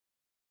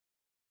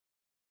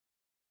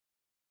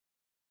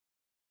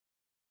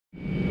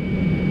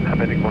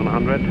Helvetic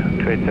 100,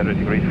 280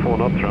 degrees 4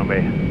 knots, runway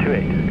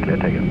 28, clear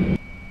takeoff.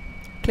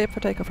 Clear for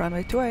takeoff,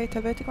 runway 28,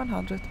 Helvetic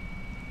 100.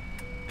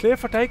 Clear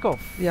for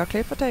takeoff. We are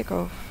clear for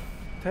takeoff.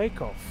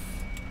 Takeoff.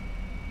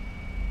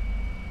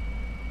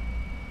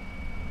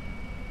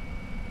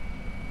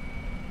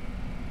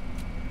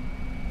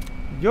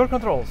 Your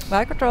controls.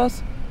 My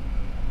controls.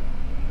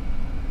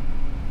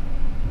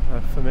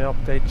 FME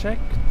update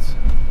checked.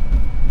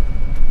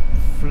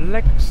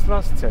 Flex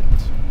thrust set.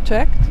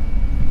 Checked.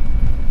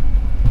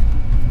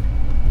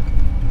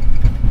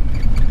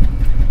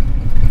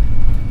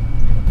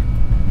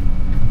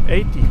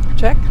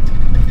 Checked.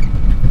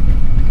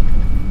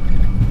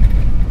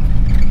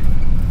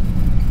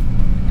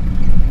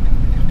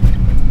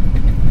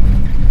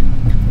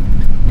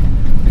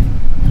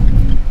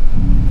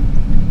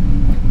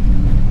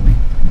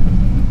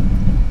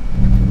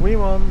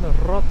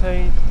 V1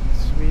 rotate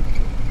sweep.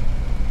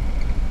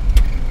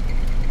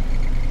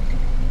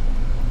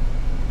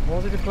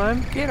 Positive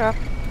climb. Gear up.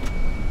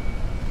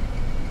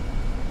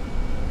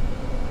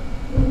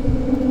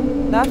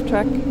 Nav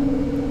track.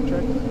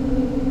 Checked.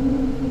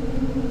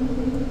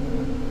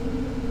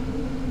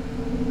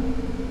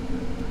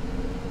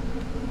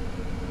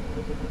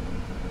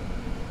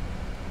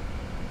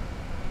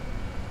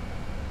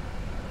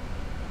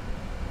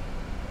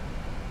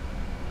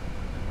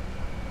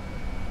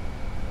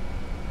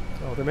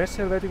 RMS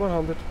Helvetic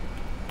 100.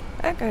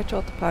 Engage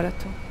autopilot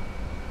 2.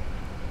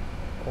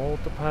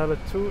 Autopilot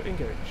 2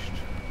 engaged.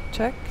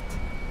 Checked.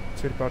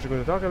 Zurich Departure,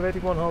 guten Tag,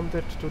 Helvetic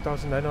 100,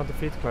 2,900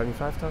 feet, climbing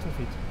 5,000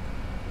 feet.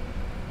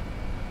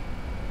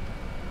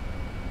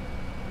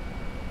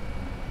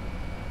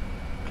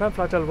 Climb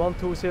flight level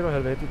 120,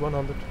 Helvetic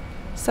 100.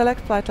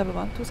 Select flight level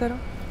 120.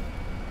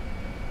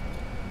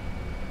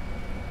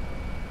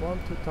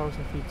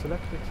 2,000 feet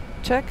selected.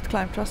 Checked.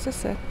 Climb thrust is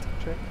set.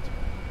 Checked.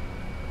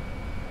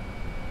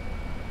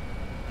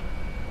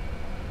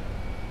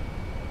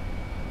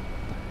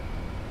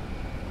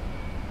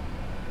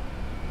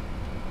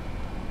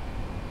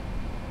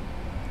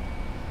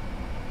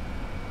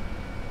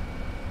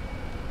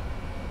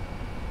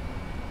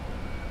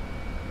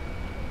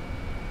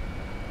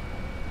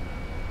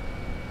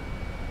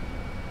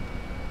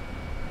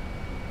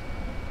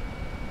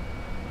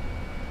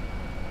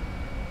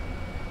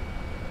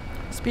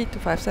 Speed to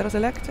 50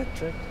 selected.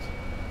 Checked.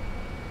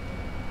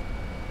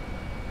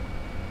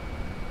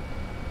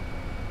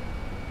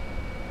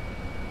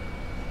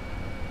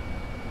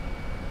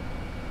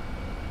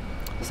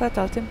 Set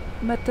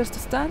altimeters to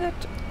standard.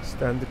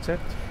 Standard set.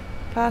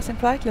 Passing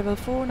flight level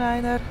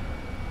 49er.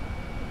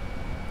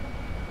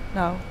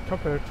 Now.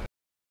 Compared.